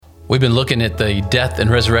We've been looking at the death and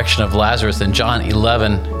resurrection of Lazarus in John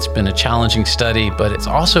 11. It's been a challenging study, but it's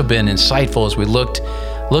also been insightful as we look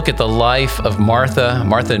at the life of Martha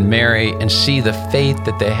and Mary, and see the faith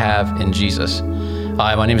that they have in Jesus.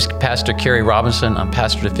 Hi, my name is Pastor Kerry Robinson. I'm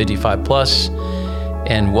pastor to 55 Plus,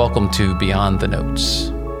 and welcome to Beyond the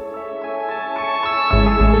Notes.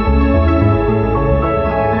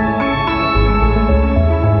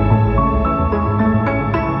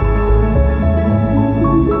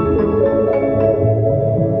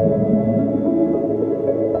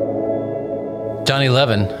 John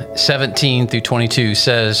 11, 17 through 22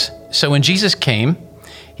 says, "So when Jesus came,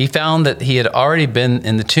 he found that he had already been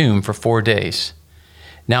in the tomb for 4 days.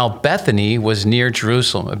 Now Bethany was near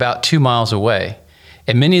Jerusalem, about 2 miles away,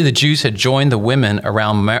 and many of the Jews had joined the women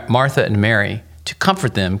around Martha and Mary to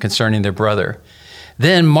comfort them concerning their brother.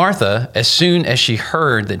 Then Martha, as soon as she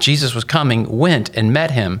heard that Jesus was coming, went and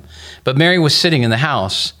met him, but Mary was sitting in the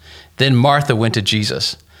house. Then Martha went to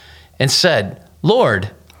Jesus and said,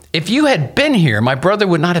 'Lord, if you had been here, my brother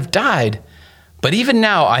would not have died. But even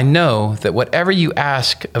now I know that whatever you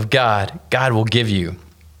ask of God, God will give you.'"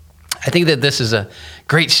 I think that this is a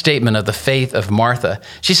great statement of the faith of Martha.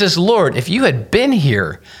 She says, "Lord, if you had been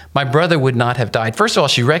here, my brother would not have died." First of all,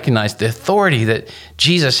 she recognized the authority that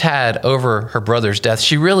Jesus had over her brother's death.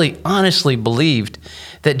 She really honestly believed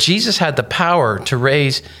that Jesus had the power to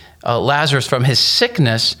raise Lazarus from his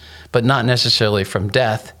sickness, but not necessarily from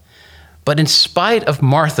death. But in spite of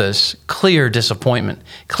Martha's clear disappointment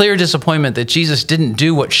that Jesus didn't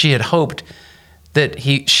do what she had hoped that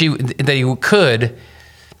he could,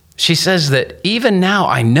 she says that even now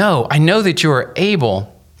I know that you are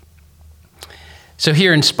able. So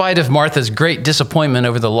here, in spite of Martha's great disappointment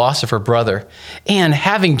over the loss of her brother and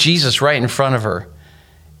having Jesus right in front of her,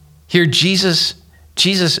 here Jesus,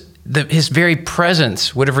 his very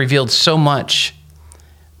presence would have revealed so much.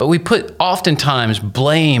 But we put oftentimes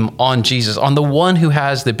blame on Jesus, on the one who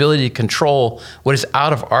has the ability to control what is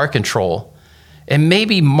out of our control. And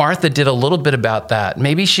maybe Martha did a little bit about that.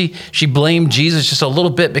 Maybe she blamed Jesus just a little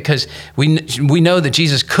bit because we know that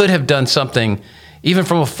Jesus could have done something even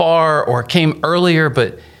from afar or came earlier,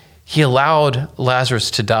 but he allowed Lazarus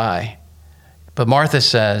to die. But Martha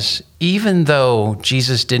says, even though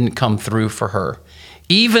Jesus didn't come through for her,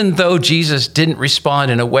 even though Jesus didn't respond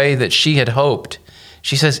in a way that she had hoped,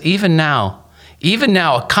 she says, even now,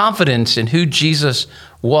 a confidence in who Jesus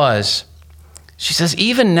was. She says,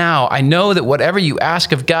 even now, I know that whatever you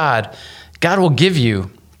ask of God, God will give you.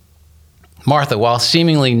 Martha, while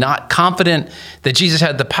seemingly not confident that Jesus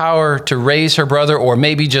had the power to raise her brother, or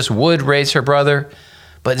maybe just would raise her brother,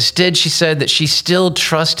 but instead she said that she still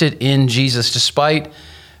trusted in Jesus despite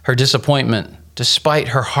her disappointment, despite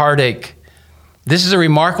her heartache. This is a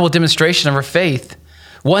remarkable demonstration of her faith,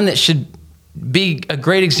 one that should be a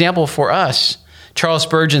great example for us. Charles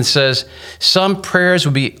Spurgeon says, "Some prayers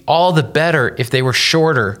would be all the better if they were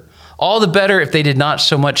shorter, all the better if they did not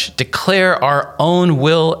so much declare our own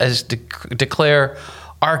will as declare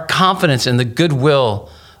our confidence in the goodwill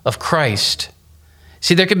of Christ."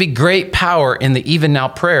 See, there can be great power in the even now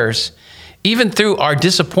prayers, even through our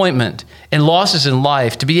disappointment and losses in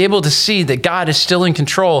life, to be able to see that God is still in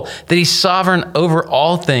control, that he's sovereign over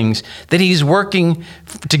all things, that he's working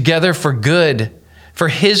together for good, for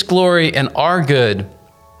his glory and our good.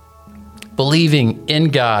 Believing in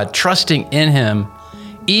God, trusting in him,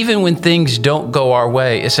 even when things don't go our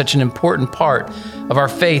way, is such an important part of our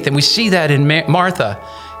faith. And we see that in Martha.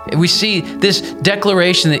 We see this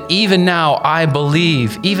declaration that even now I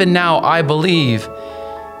believe, even now I believe.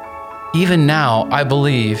 Even now, I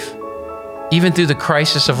believe, even through the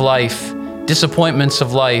crisis of life, disappointments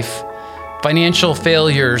of life, financial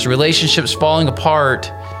failures, relationships falling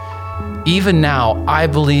apart, even now, I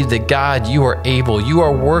believe that God, you are able. You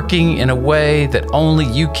are working in a way that only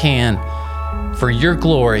you can for your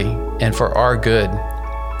glory and for our good.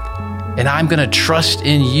 And I'm going to trust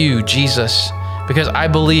in you, Jesus, because I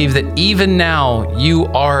believe that even now you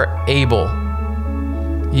are able.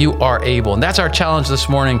 You are able. And that's our challenge this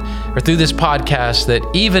morning, or through this podcast, that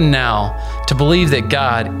even now, to believe that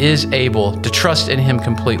God is able, to trust in him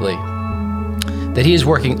completely, that he is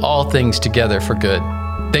working all things together for good.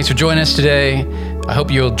 Thanks for joining us today. I hope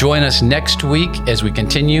you'll join us next week as we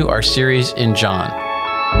continue our series in John.